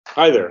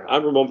Hi there,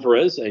 I'm Ramón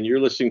Pérez, and you're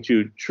listening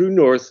to True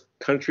North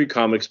Country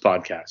Comics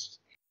Podcast.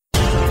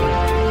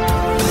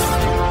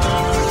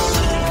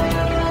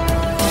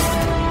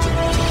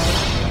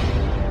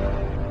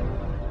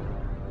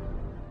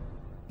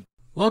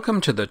 Welcome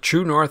to the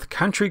True North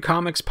Country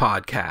Comics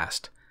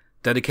Podcast,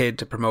 dedicated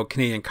to promote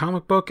Canadian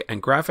comic book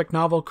and graphic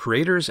novel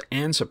creators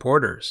and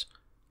supporters.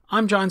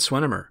 I'm John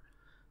Swinimer.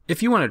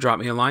 If you want to drop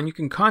me a line, you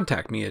can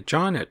contact me at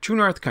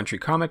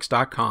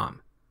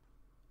john@truenorthcountrycomics.com.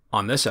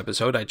 On this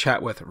episode, I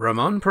chat with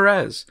Ramón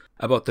Pérez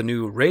about the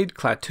new R4ID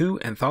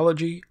KLAATU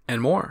anthology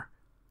and more.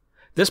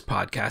 This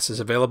podcast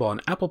is available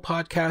on Apple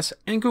Podcasts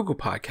and Google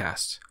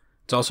Podcasts.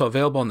 It's also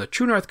available on the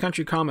True North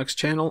Country Comics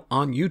channel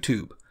on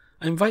YouTube.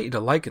 I invite you to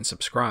like and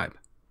subscribe.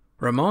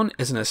 Ramón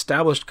is an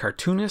established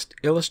cartoonist,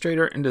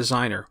 illustrator, and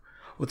designer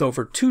with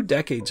over 2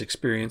 decades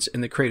experience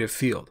in the creative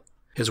field.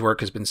 His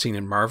work has been seen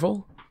in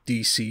Marvel,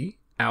 DC,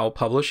 Owl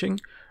Publishing,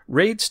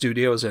 R4ID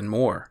Studios, and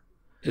more.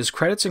 His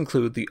credits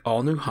include the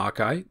all-new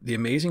Hawkeye, The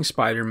Amazing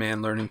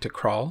Spider-Man Learning to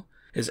Crawl,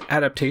 his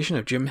adaptation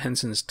of Jim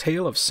Henson's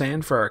Tale of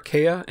Sand for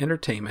Archaea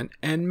Entertainment,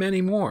 and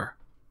many more.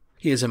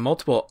 He is a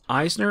multiple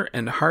Eisner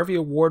and Harvey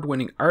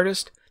Award-winning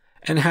artist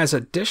and has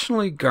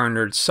additionally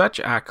garnered such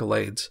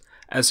accolades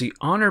as the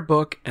Honor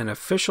Book and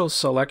Official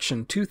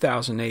Selection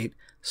 2008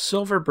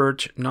 Silver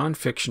Birch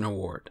Nonfiction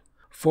Award,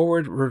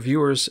 Forward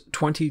Reviewer's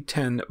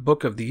 2010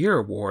 Book of the Year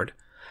Award,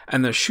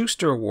 and the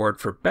Schuster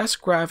Award for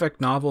Best Graphic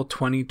Novel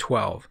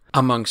 2012,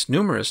 amongst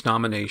numerous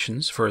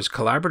nominations for his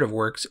collaborative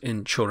works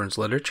in children's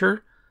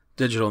literature,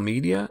 digital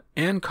media,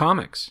 and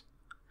comics.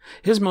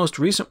 His most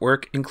recent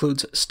work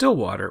includes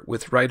Stillwater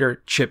with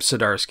writer Chip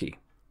Zdarsky.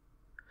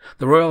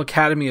 The Royal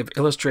Academy of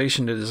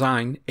Illustration and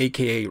Design,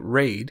 aka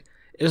R4ID,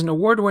 is an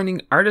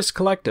award-winning artist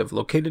collective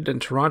located in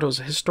Toronto's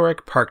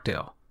historic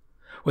Parkdale.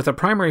 With a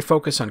primary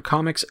focus on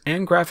comics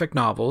and graphic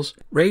novels,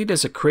 R4ID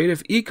is a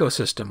creative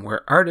ecosystem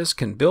where artists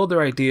can build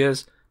their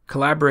ideas,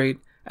 collaborate,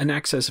 and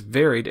access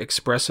varied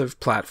expressive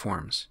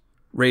platforms.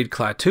 R4ID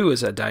KLAATU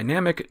is a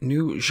dynamic,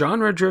 new,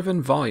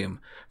 genre-driven volume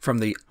from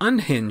the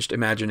unhinged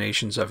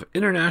imaginations of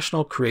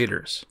international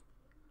creators.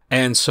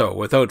 And so,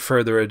 without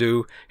further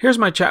ado, here's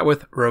my chat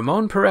with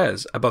Ramón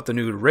Pérez about the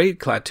new R4ID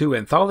KLAATU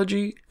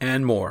anthology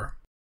and more.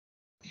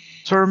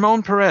 So,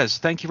 Ramón Pérez,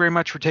 thank you very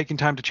much for taking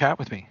time to chat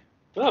with me.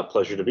 Oh,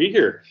 pleasure to be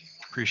here.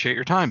 Appreciate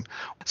your time.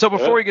 So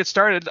before we get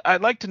started,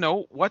 I'd like to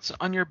know what's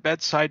on your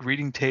bedside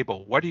reading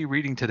table. What are you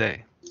reading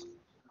today?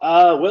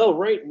 Well,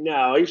 right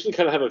now, I usually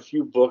kind of have a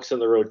few books on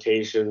the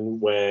rotation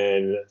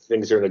when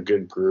things are in a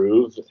good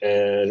groove.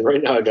 And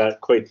right now I got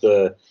quite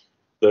the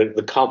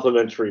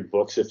complementary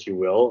books, if you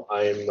will.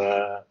 I'm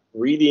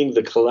reading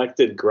The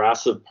Collected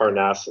Grass of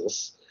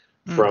Parnassus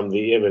from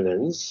the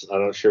Imminens.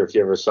 I'm not sure if you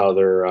ever saw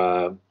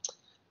their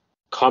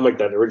comic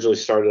that originally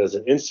started as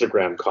an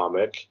Instagram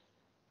comic.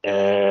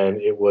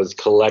 And it was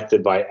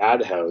collected by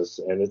Ad House.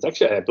 And it's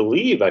actually, I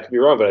believe, I could be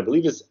wrong, but I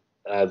believe it's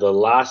the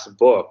last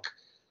book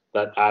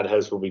that Ad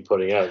House will be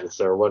putting out. It's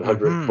their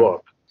 100th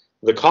book.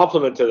 The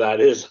complement to that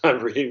is I'm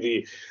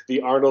reading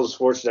the Arnold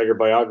Schwarzenegger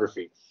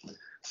biography.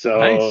 So,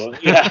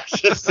 nice. Yeah,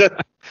 just to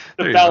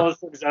balance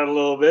things out a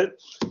little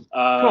bit.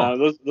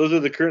 Cool. Those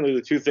are currently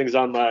the 2 things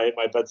on my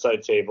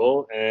bedside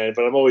table.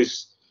 But I'm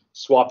always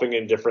swapping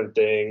in different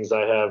things.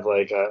 I have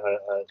like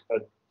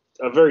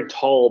a very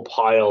tall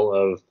pile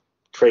of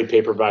trade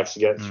paperbacks to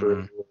get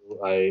through.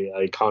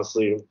 I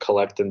constantly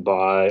collect and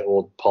buy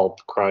old pulp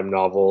crime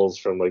novels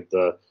from like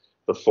the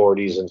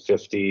 40s and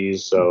 50s.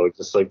 So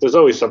just like there's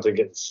always something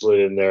getting slid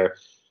in there,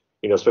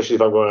 especially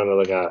if I'm going on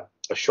like a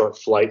short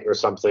flight or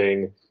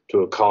something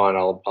to a con.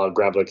 I'll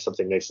grab like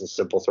something nice and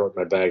simple, throw it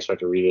in my bag so I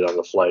can read it on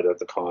the flight or at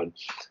the con.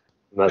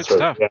 And that's good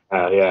stuff.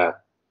 Yeah.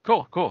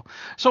 Cool.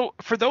 So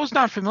for those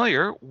not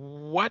familiar,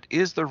 what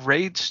is the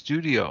R4ID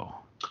Studio?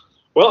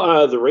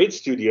 Well, the R4ID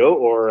Studio,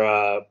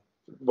 or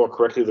more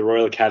correctly, the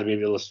Royal Academy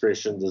of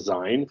Illustration and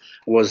Design,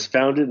 was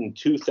founded in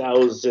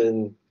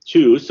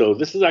 2002. So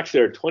this is actually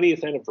our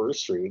 20th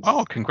anniversary.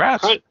 Oh,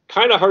 congrats.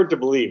 Kind of hard to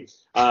believe.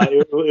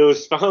 It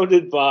was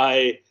founded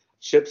by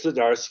Chip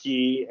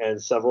Zdarsky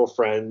and several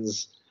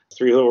friends.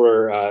 3 who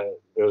were,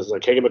 it was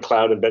Kagan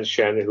McLeod and Ben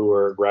Shannon, who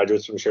were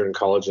graduates from Sheridan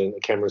College, and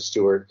Cameron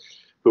Stewart,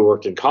 who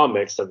worked in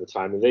comics at the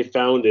time. And they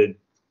founded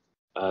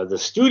the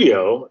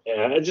studio,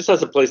 just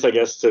as a place, I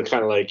guess, to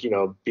kind of like,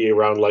 be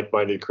around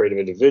like-minded creative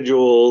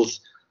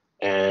individuals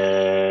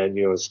and,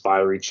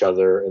 inspire each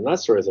other and that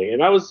sort of thing.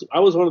 And I was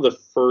one of the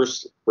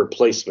first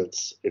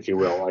replacements, if you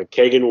will. Like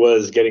Kagan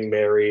was getting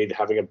married,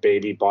 having a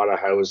baby, bought a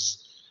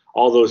house,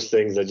 all those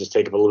things that just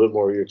take up a little bit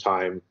more of your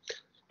time,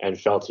 and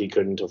felt he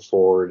couldn't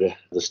afford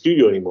the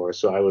studio anymore.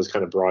 So I was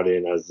kind of brought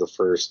in as the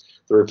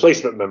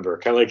replacement member,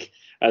 kind of like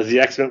as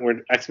the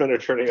X-Men are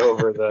turning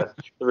over, the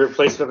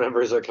replacement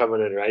members are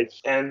coming in, right?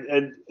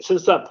 And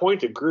since that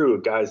point, it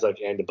grew. Guys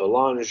like Andy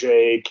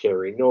Belanger,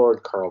 Carrie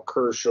Nord, Carl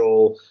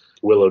Kerschel,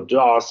 Willow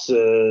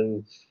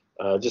Dawson,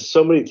 just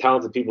so many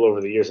talented people over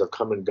the years have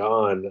come and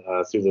gone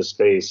through this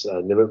space.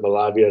 Nimit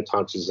Malavia,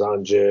 Tantu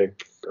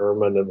Zanjic,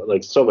 Irma,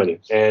 like so many.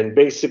 And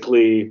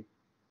basically,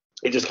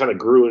 it just kind of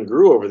grew and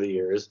grew over the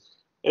years.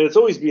 And it's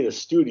always been a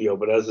studio,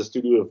 but as the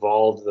studio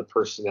evolved, the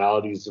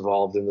personalities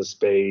evolved in the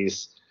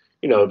space.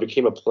 It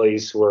became a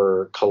place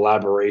where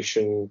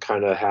collaboration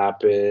kind of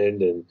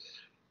happened and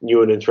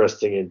new and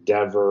interesting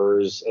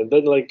endeavors. And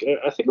then, like,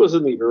 I think it was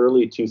in the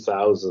early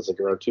 2000s, like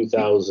around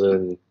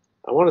 2000,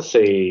 I want to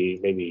say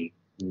maybe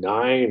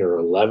 9 or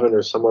 11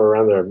 or somewhere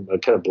around there. I'm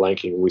kind of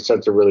blanking. We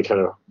started to really kind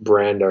of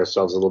brand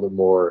ourselves a little bit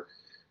more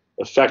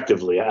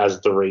effectively as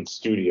the Raid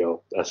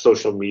Studio.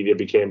 Social media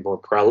became more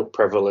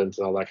prevalent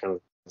and all that kind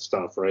of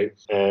stuff, right?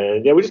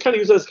 And yeah, we just kind of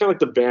use that as kind of like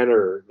the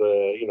banner,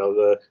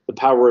 the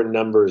power in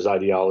numbers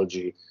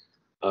ideology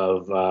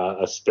of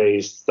a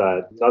space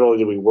that not only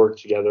do we work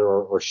together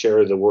or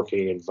share the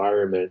working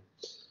environment,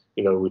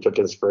 we took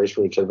inspiration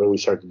from each other, but we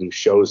started to do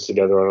shows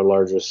together on a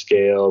larger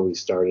scale. We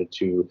started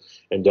to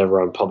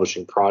endeavor on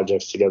publishing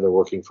projects together,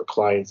 working for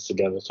clients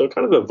together. So it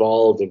kind of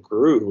evolved and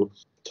grew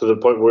to the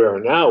point we are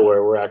now,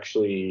 where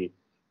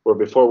where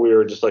before we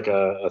were just like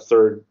a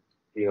third,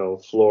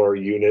 floor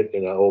unit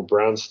in an old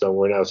brownstone.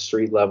 We're now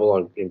street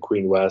level in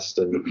Queen West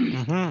and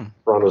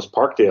Toronto's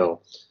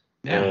Parkdale.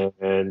 Yeah.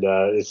 And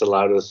it's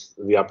allowed us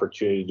the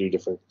opportunity to do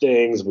different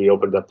things. We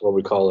opened up what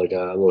we call like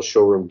a little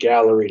showroom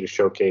gallery to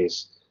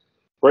showcase.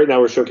 Right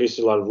now, we're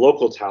showcasing a lot of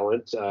local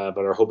talent, but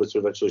our hope is to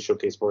eventually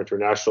showcase more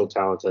international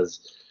talent as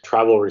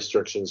travel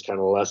restrictions kind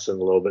of lessen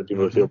a little bit.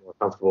 People feel more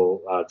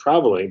comfortable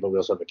traveling, but we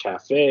also have a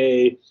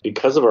cafe.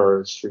 Because of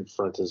our street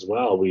front as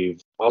well,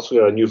 we've also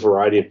got a new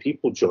variety of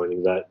people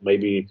joining that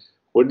maybe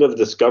wouldn't have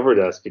discovered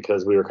us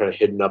because we were kind of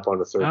hidden up on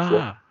the third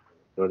floor.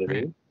 You know what I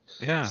mean?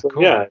 Yeah, so,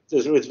 cool. Yeah,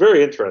 it's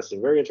very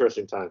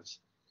interesting times.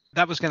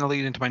 That was going to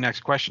lead into my next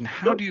question.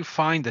 How do you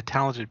find the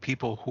talented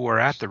people who are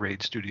at the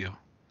Raid Studio?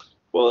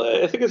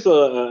 Well, I think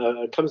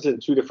it comes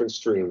in two different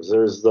streams.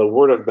 There's the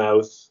word of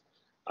mouth.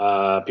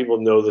 People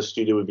know the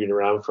studio. We've been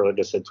around for, like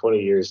I said, 20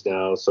 years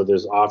now. So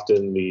there's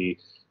often the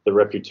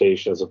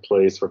reputation as a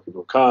place where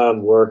people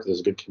come, work. There's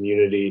a good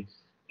community.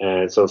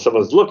 And so if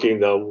someone's looking,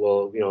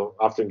 they'll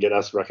often get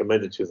us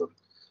recommended to them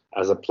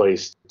as a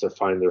place to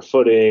find their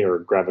footing or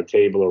grab a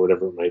table or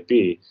whatever it might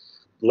be.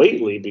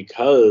 Lately,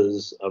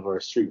 because of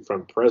our street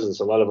front presence,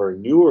 a lot of our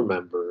newer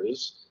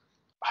members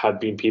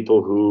have been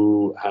people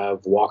who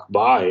have walked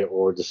by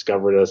or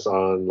discovered us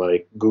on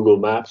like Google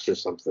Maps or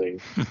something.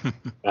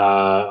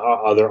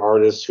 Other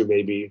artists who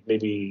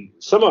maybe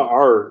some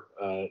are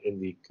in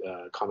the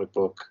comic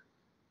book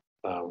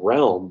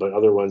realm, but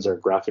other ones are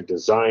graphic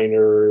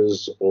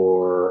designers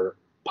or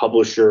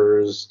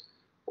publishers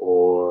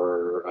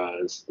or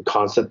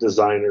concept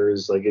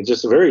designers. Like, it's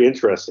just very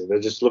interesting. They're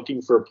just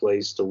looking for a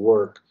place to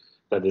work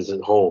that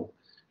isn't home.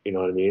 You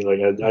know what I mean? Like,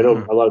 I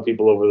know a lot of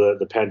people over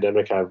the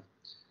pandemic have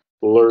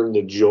learn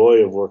the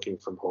joy of working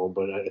from home,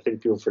 but I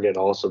think people forget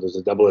also there's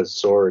a double-edged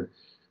sword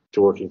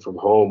to working from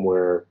home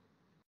where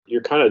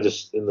you're kind of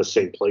just in the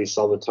same place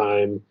all the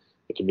time.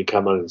 It can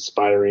become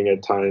uninspiring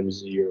at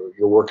times.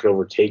 Your work can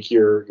overtake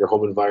your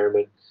home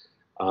environment.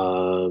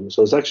 So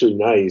it's actually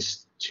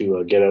nice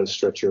to get out,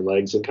 stretch your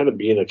legs, and kind of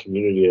be in a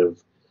community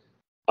of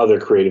other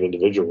creative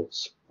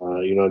individuals.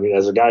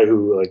 As a guy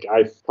who,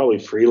 I probably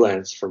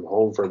freelanced from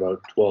home for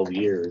about 12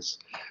 years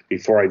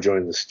before I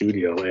joined the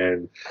studio,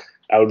 and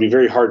I would be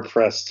very hard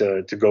pressed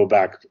to go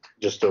back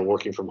just to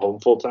working from home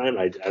full time.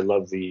 I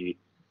love the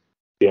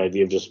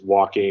idea of just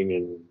walking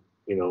and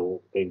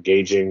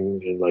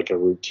engaging in like a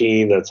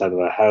routine that's out of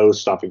the house,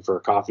 stopping for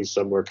a coffee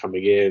somewhere,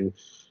 coming in,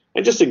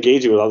 and just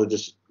engaging with all the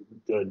just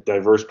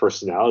diverse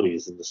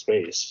personalities in the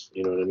space.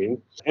 You know what I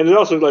mean? And it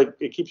also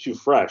it keeps you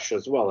fresh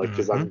as well,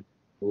 because I'm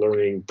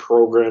learning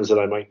programs that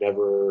I might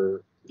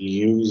never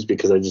use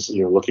because I just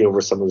looking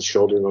over someone's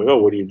shoulder and going, oh,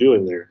 what are you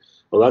doing there?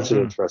 Well, that's an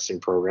interesting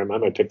program. I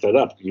might pick that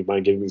up. You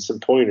might give me some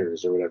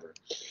pointers or whatever.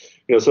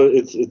 So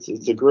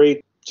it's a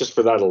great, just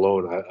for that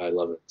alone, I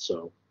love it.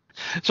 So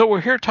we're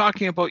here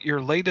talking about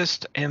your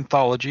latest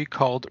anthology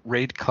called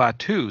R4ID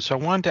KLAATU. So I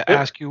wanted to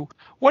ask you,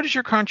 what is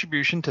your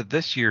contribution to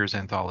this year's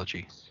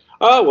anthology?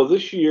 Well,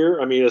 this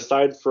year,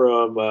 aside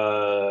from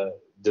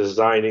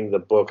designing the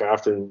book, I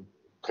often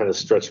kind of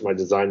stretch my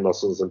design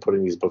muscles and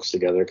putting these books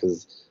together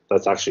because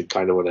that's actually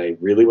kind of what I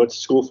really went to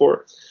school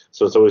for.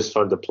 So it's always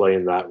fun to play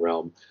in that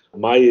realm.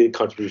 My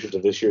contribution to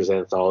this year's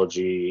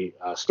anthology,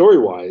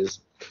 story-wise,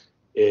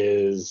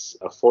 is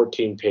a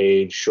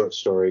 14-page short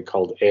story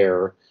called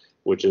Air,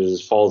 which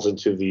falls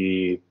into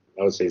the,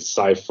 I would say,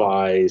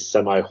 sci-fi,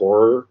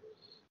 semi-horror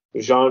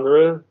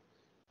genre.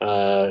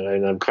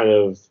 And I'm kind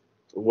of,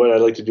 what I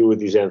like to do with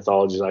these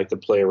anthologies, I like to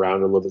play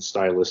around a little bit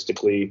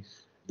stylistically.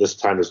 This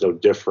time is no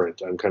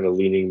different. I'm kind of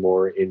leaning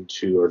more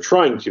into, or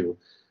trying to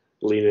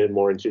lean in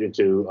more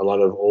into a lot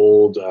of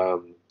old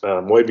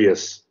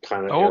Moebius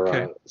kind of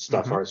era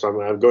stuff. So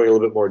I'm going a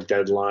little bit more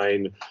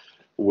deadline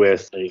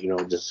with,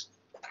 just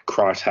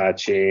cross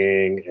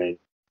hatching and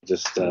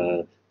just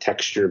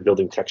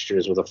building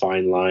textures with a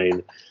fine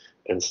line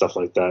and stuff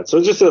like that. So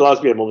it just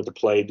allows me a moment to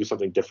play, do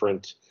something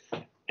different,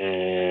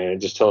 and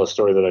just tell a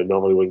story that I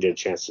normally wouldn't get a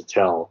chance to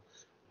tell.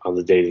 on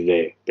the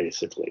day-to-day,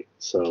 basically.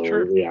 So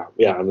Sure.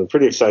 yeah, I'm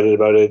pretty excited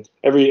about it.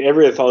 Every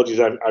anthologies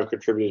I've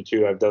contributed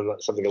to, I've done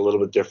something a little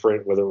bit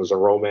different, whether it was a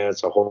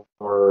romance, a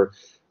horror,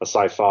 a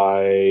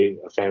sci-fi,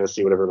 a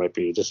fantasy, whatever it might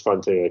be. Just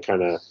fun to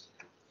kind of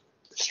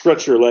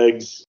stretch your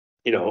legs,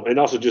 and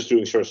also just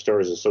doing short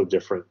stories is so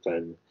different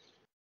than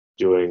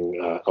doing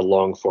a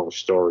long form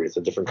story. It's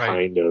a different Right.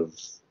 kind of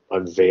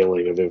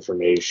unveiling of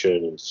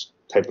information and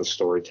type of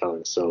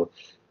storytelling. So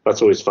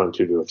that's always fun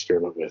too to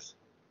experiment with.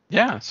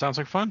 Yeah, sounds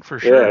like fun for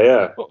sure.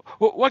 Yeah.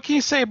 What can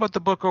you say about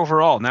the book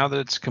overall now that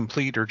it's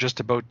complete or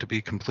just about to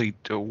be complete?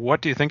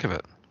 What do you think of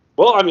it?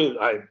 Well, I mean,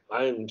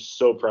 I'm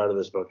so proud of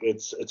this book.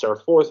 It's our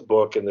fourth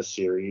book in the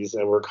series,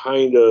 and we're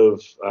kind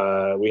of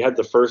we had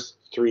the first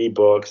three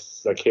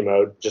books that came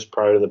out just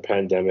prior to the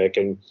pandemic,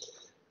 and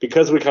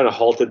because we kind of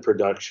halted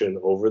production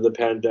over the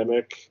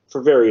pandemic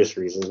for various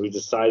reasons, we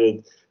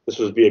decided this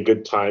would be a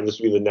good time. This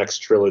would be the next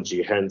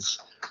trilogy, hence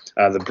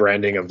the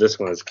branding of this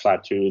one as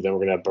KLAATU. Then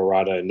we're going to have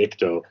Barada and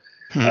Nikto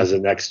as the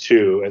next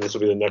two, and this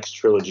will be the next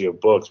trilogy of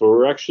books where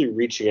we're actually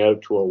reaching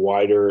out to a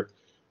wider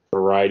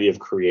variety of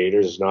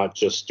creators, not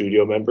just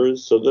studio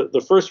members. So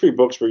the first three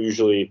books were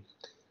usually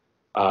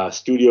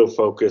studio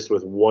focused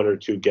with one or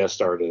two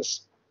guest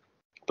artists.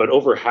 But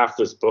over half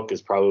this book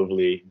is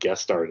probably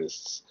guest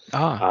artists.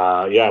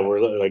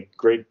 We're like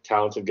great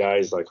talented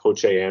guys like Ho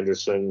Che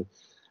Anderson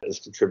has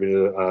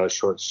contributed a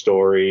short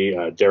story,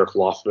 Derek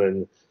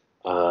Loffman,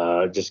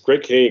 just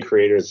great Canadian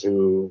creators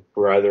who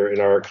were either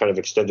in our kind of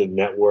extended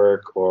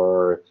network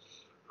or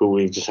who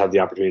we just had the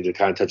opportunity to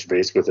kind of touch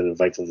base with and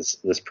invite to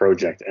this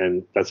project.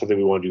 And that's something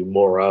we want to do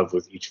more of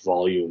with each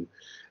volume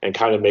and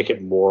kind of make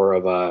it more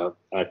of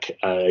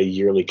a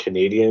yearly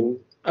Canadian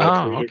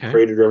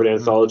creator-driven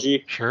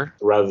anthology, Sure,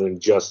 rather than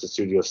just a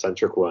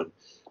studio-centric one.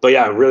 But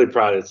yeah, I'm really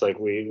proud. It's like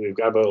we've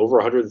got about over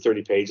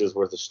 130 pages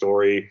worth of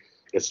story.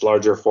 It's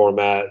larger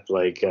format,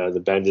 like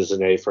the bend is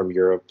an A from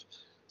Europe,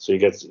 so you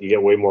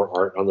get way more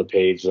art on the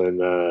page than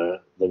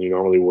you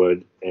normally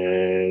would.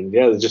 And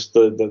yeah, just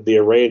the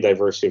array and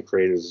diversity of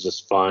creators is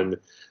just fun.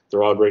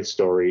 They're all great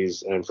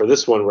stories. And for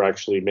this one, we're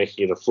actually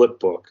making it a flip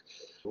book.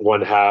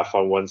 One half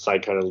on one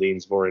side kind of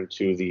leans more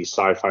into the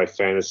sci-fi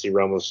fantasy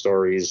realm of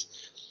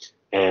stories,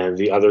 and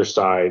the other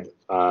side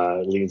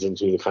leans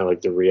into the kind of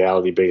like the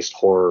reality-based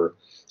horror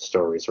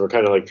stories. So we're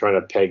kind of like trying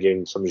to peg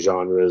in some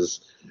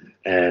genres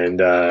and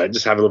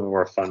just have a little bit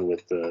more fun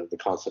with the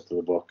concept of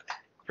the book.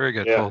 very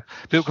good. Yeah. Well,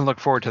 people can look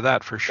forward to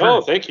that for sure.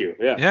 Oh, thank you.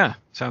 Yeah,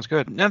 sounds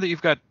good. Now that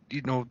you've got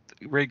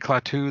Raid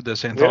KLAATU,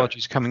 this anthology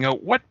is coming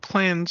out, what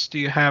plans do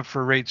you have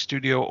for Raid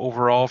Studio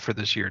overall for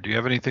this year? Do you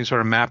have anything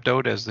sort of mapped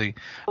out as the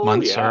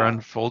months are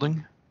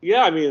unfolding?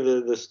 Yeah, I mean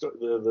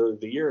the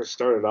year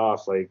started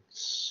off like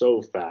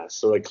so fast.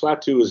 So like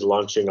KLAATU is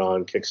launching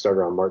on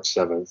Kickstarter on March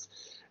 7th,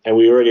 and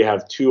we already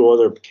have two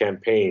other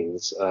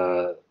campaigns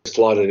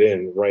slotted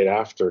in right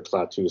after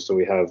KLAATU. So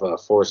we have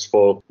Forest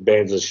Folk,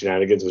 Bands and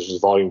Shenanigans, which is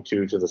volume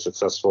 2 to the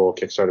successful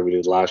Kickstarter we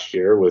did last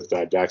year with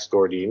Dax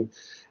Gordine.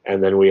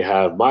 And then we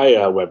have my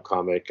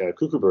webcomic,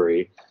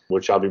 Kookaburra,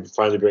 which I'll be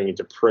finally bringing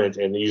to print,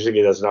 and using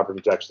it as an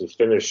opportunity to actually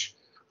finish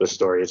the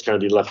story. It's kind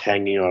of be left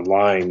hanging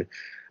online.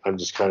 I'm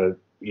just kind of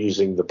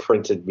using the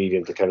printed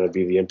medium to kind of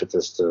be the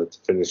impetus to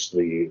finish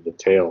the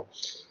tale.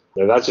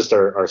 And that's just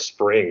our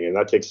spring, and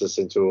that takes us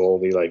into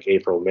only like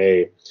April,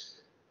 May.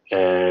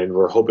 And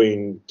we're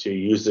hoping to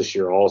use this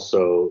year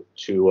also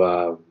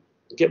to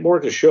get more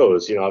into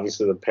shows.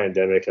 Obviously the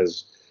pandemic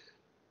has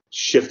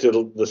shifted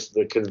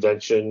the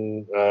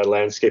convention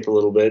landscape a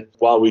little bit.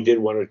 While we did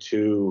one or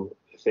two,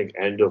 I think,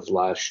 end of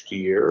last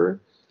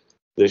year,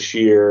 this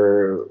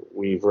year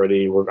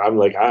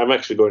I'm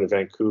actually going to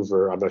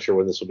Vancouver. I'm not sure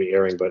when this will be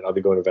airing, but I'll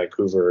be going to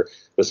Vancouver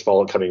this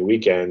coming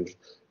weekend.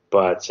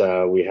 But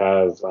we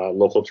have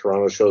local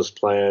Toronto shows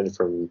planned,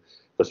 from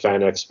the Fan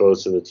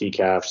Expos to the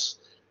TCAFs,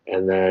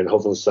 and then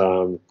hopefully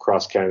some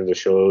cross-Canada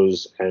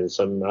shows and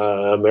some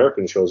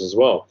American shows as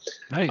well.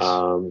 Nice.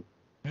 A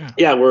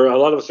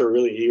lot of us are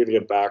really eager to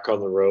get back on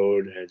the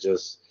road and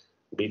just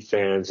meet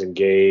fans,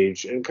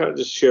 engage, and kind of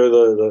just share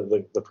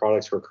the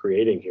products we're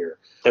creating here.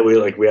 And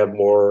we have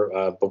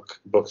more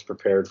books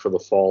prepared for the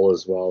fall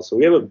as well. So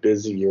we have a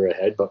busy year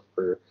ahead, but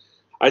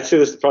I'd say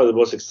this is probably the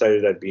most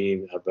excited I've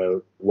been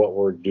about what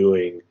we're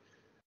doing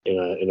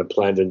in a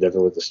planned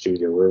endeavor with the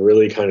studio. We're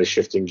really kind of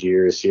shifting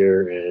gears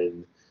here,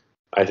 and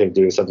I think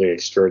doing something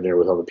extraordinary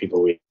with all the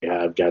people we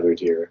have gathered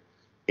here.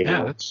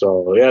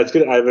 So it's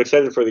good. I'm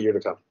excited for the year to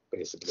come.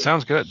 Basically.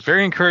 Sounds good.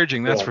 Very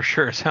encouraging, that's for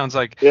sure. Sounds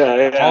like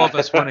all of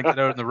us want to get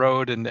out on the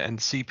road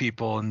and see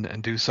people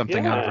and do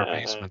something out of our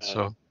basements.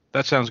 So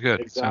that sounds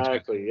good.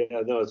 Exactly.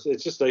 Yeah. No, it's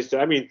just nice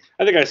I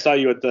think I saw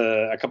you at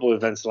a couple of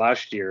events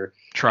last year.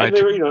 Tried.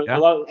 They were, a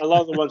lot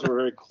of the ones were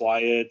very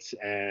quiet,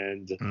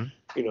 and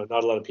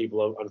not a lot of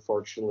people,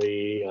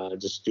 unfortunately,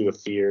 just due to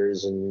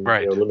fears and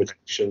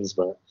limitations.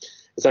 But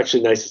it's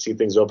actually nice to see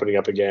things opening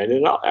up again.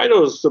 And I know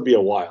it'll still be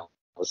a while.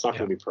 It's not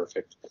going to be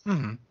perfect,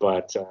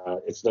 but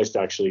it's nice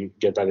to actually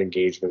get that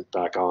engagement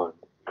back on.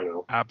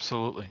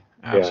 Absolutely.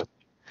 Yeah.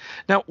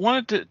 Now,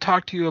 wanted to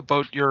talk to you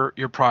about your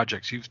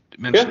projects. You've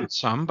mentioned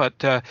some, but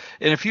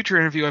in a future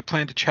interview, I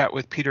plan to chat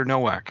with Peter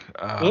Nowak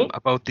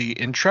about the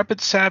Intrepid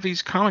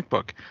Savvies comic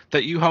book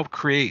that you helped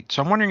create.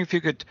 So I'm wondering if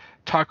you could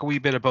talk a wee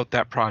bit about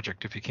that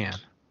project, if you can.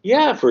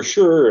 Yeah, for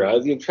sure.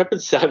 The Intrepid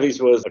Savvies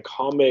was a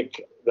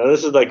comic. Now,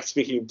 this is like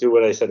speaking to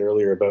what I said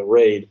earlier about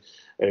Raid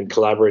and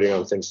collaborating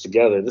on things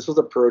together. This was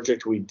a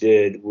project we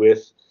did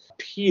with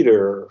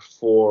Peter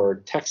for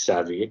Tech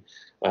Savvy,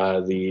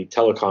 the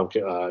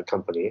telecom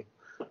company.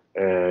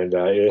 And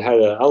it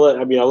had I'll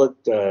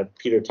let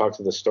Peter talk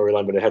to the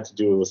storyline, but it had to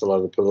do with a lot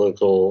of the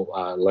political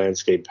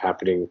landscape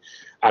happening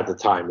at the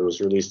time. It was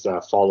released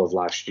fall of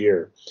last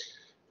year.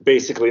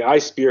 Basically, I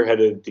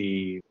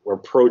spearheaded or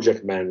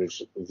project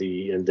managed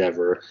the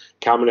endeavor.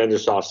 Kalman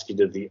Andersovsky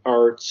did the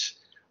art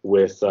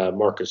with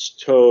Marcus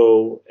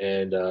Toe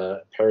and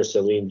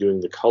Pérez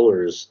doing the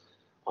colors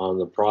on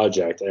the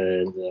project.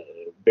 And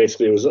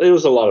basically, it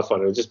was a lot of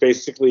fun. It was just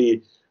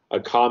basically a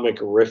comic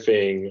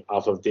riffing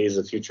off of Days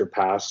of Future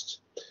Past,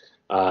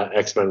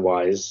 X-Men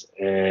wise,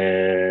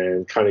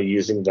 and kind of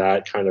using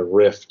that kind of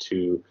riff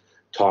to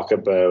talk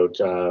about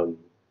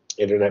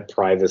internet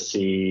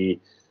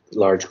privacy,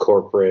 large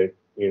corporate,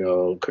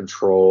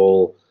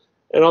 control,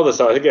 and all this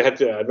stuff. I think I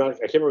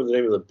can't remember the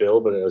name of the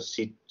bill, but it was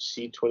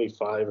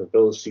C-25 or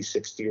bill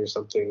C-60 or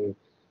something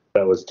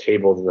that was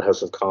tabled in the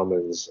House of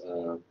Commons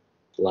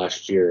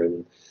last year,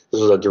 and this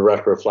was a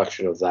direct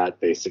reflection of that.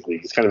 Basically,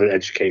 it's kind of an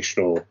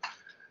educational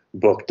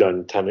book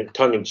done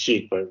tongue in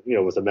cheek, but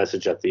with a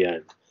message at the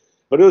end.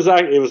 But it was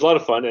a lot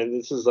of fun, and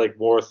this is like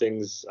more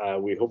things.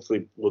 We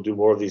hopefully will do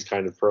more of these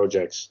kind of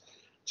projects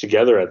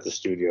together at the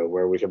studio,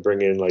 where we can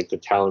bring in like the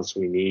talents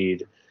we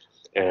need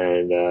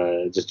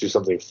and just do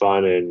something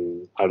fun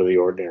and out of the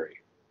ordinary.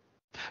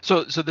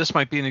 So this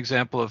might be an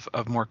example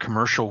of more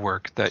commercial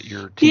work that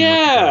your team.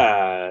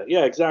 Yeah,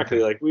 exactly.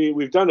 Okay. Like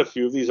we've done a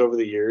few of these over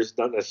the years.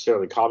 Not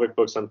necessarily comic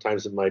books.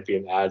 Sometimes it might be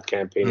an ad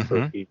campaign for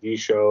a TV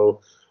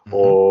show.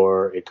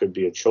 Or it could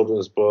be a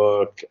children's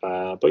book.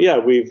 But yeah,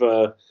 we've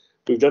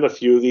done a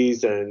few of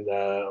these, and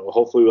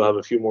hopefully we'll have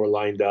a few more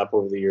lined up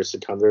over the years to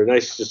come. They're a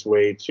nice just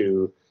way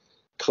to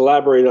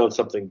collaborate on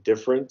something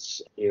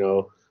different,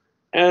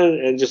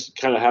 and just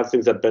kind of have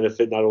things that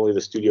benefit not only the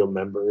studio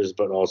members,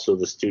 but also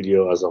the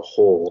studio as a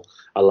whole,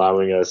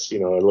 allowing us, a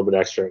little bit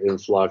extra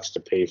influx to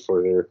pay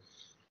for their,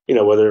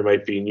 whether it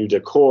might be new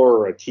decor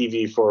or a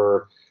TV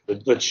for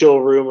the chill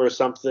room or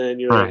something,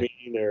 you know what I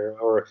mean,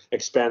 or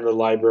expand the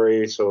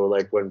library. So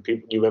like when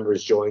new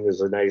members join, there's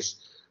a nice,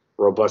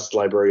 robust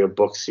library of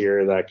books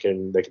here that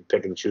they can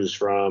pick and choose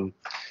from,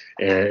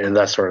 and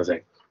that sort of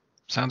thing.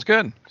 Sounds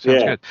good.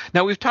 Sounds good.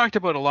 Now, we've talked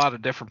about a lot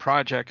of different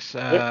projects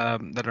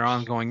that are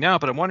ongoing now,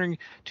 but I'm wondering,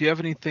 do you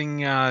have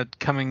anything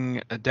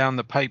coming down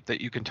the pipe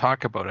that you can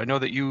talk about? I know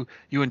that you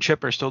and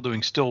Chip are still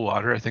doing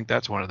Stillwater. I think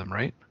that's one of them,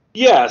 right?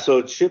 Yeah,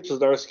 so Chip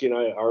Zdarsky and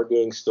I are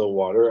doing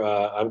Stillwater.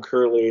 I'm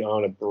currently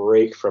on a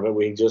break from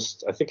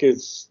it. I think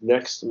it's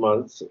next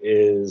month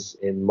is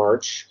in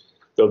March.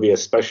 There'll be a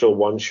special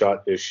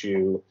one-shot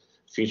issue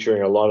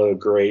featuring a lot of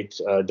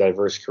great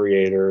diverse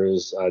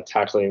creators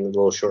tackling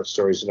little short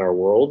stories in our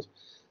world.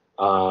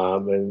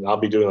 And I'll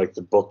be doing like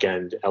the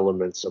bookend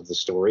elements of the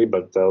story,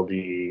 but there'll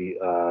be,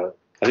 I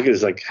think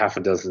there's like half a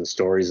dozen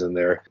stories in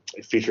there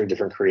featuring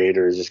different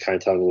creators, just kind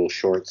of telling little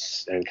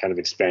shorts and kind of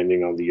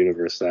expanding on the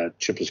universe that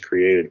Chip has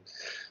created.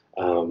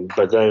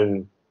 But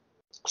then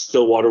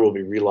Stillwater will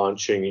be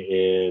relaunching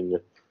in,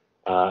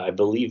 I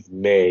believe,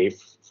 May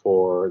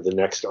for the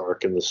next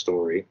arc in the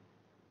story.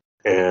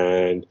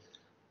 And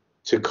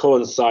to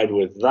coincide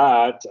with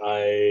that,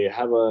 I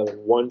have a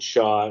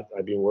one-shot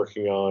I've been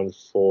working on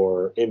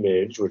for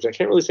Image, which I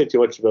can't really say too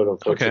much about,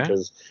 unfortunately,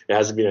 because it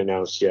hasn't been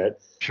announced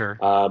yet. Sure.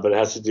 But it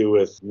has to do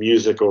with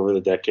music over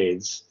the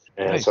decades,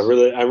 and so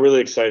I'm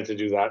really excited to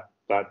do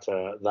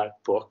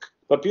that book.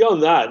 But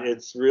beyond that,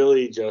 it's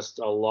really just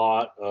a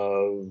lot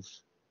of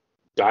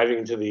diving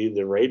into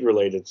the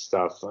raid-related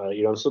stuff.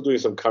 I'm still doing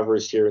some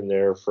covers here and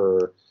there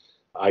for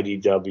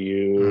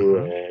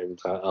IDW and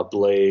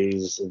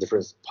Ablaze and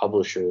different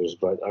publishers,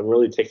 but I'm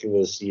really taking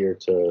this year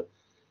to,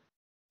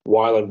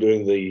 while I'm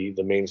doing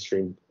the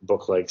mainstream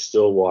book like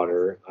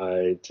Stillwater,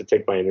 to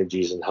take my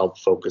energies and help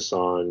focus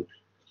on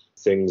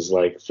things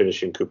like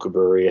finishing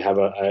Kookaburra. I have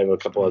a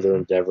couple other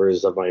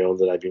endeavors of my own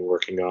that I've been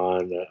working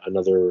on.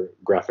 Another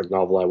graphic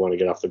novel I want to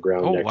get off the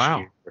ground next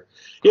year. Cool.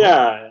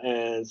 Yeah,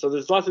 and so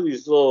there's lots of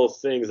these little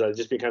things that I've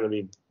just been kind of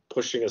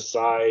pushing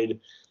aside.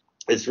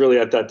 It's really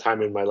at that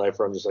time in my life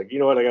where I'm just like, you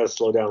know what, I got to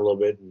slow down a little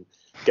bit and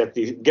get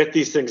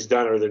these things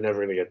done, or they're never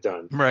going to get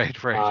done. Right.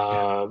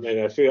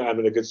 And I feel I'm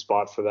in a good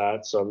spot for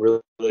that. So I'm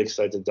really, really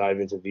excited to dive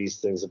into these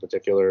things in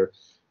particular,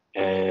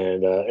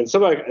 and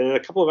a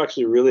couple of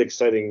actually really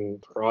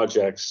exciting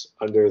projects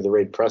under the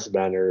Raid Press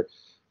banner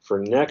for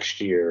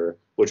next year,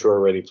 which we're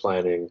already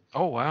planning.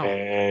 Oh wow!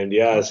 And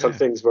some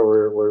things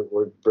where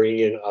we're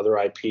bringing in other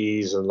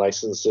IPs and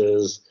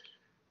licenses.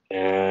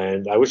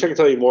 And I wish I could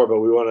tell you more, but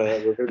we're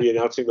going to be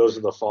announcing those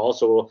in the fall.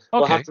 So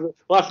we'll have to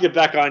get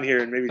back on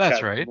here and maybe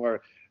chat more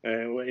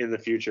in the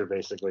future,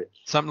 basically.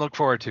 Something to look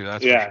forward to.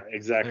 That's yeah, for sure.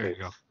 exactly. There you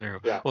go. There you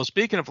go. Yeah. Well,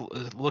 speaking of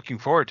looking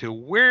forward to,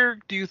 where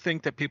do you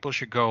think that people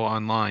should go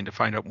online to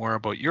find out more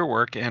about your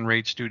work and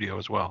Raid Studio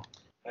as well?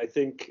 I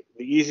think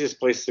the easiest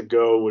place to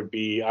go would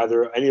be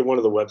either any one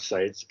of the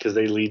websites, because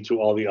they lead to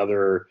all the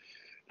other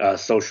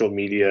social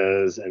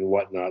medias and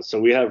whatnot. So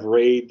we have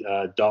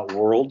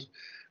raid.world,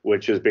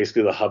 which is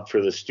basically the hub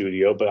for the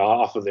studio. But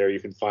off of there, you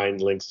can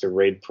find links to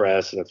Raid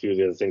Press and a few of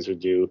the other things we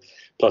do,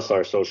 plus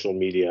our social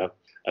media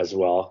as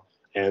well.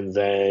 And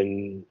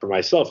then for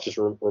myself, just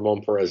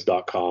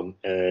RamonPerez.com.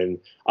 And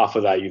off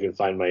of that, you can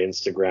find my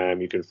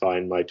Instagram, you can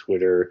find my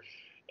Twitter,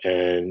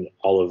 and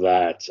all of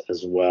that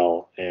as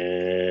well.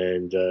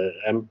 And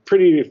I'm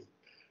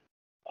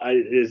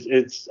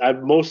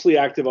mostly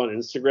active on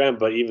Instagram,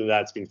 but even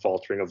that's been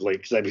faltering of late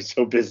because I've been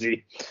so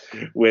busy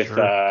with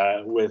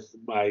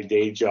my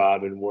day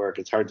job and work.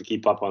 It's hard to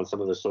keep up on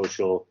some of the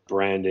social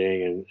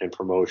branding and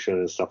promotion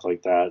and stuff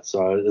like that.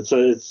 So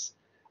it's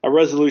a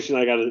resolution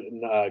I got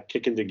to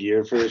kick into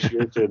gear for this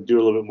year to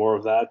do a little bit more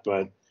of that.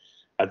 But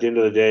at the end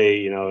of the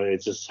day,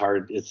 it's just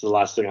hard. It's the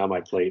last thing on my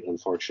plate,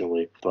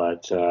 unfortunately.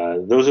 But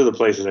those are the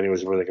places,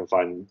 anyways, where they can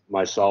find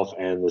myself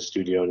and the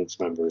studio and its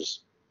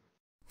members.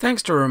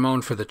 Thanks to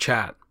Ramon for the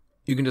chat.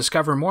 You can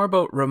discover more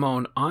about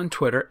Ramon on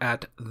Twitter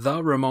at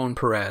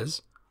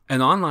 @TheRamonPerez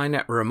and online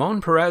at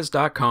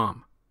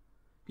RamonPerez.com.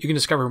 You can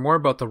discover more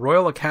about the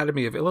Royal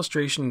Academy of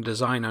Illustration and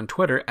Design on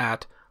Twitter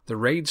at The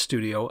Raid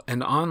Studio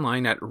and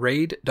online at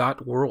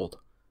raid.world.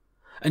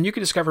 And you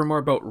can discover more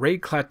about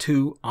Raid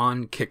KLAATU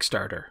on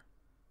Kickstarter.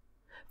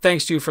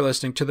 Thanks to you for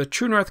listening to the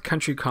True North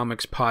Country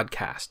Comics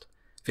podcast.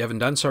 If you haven't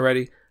done so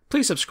already,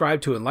 please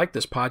subscribe to and like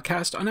this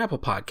podcast on Apple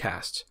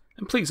Podcasts,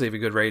 and please leave a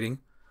good rating.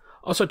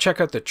 Also check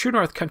out the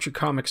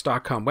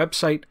TrueNorthCountryComics.com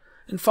website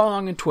and follow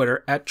along on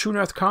Twitter at True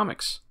North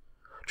Comics.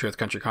 True North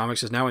Country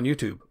Comics is now on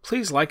YouTube.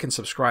 Please like and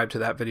subscribe to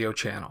that video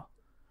channel.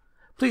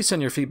 Please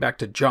send your feedback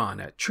to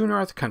John at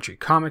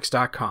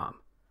TrueNorthCountryComics.com.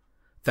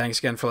 Thanks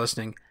again for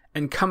listening,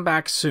 and come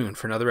back soon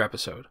for another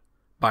episode.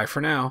 Bye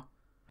for now.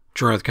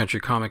 True North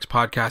Country Comics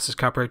podcast is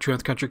copyright True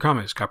North Country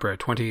Comics, copyright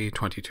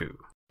 2022.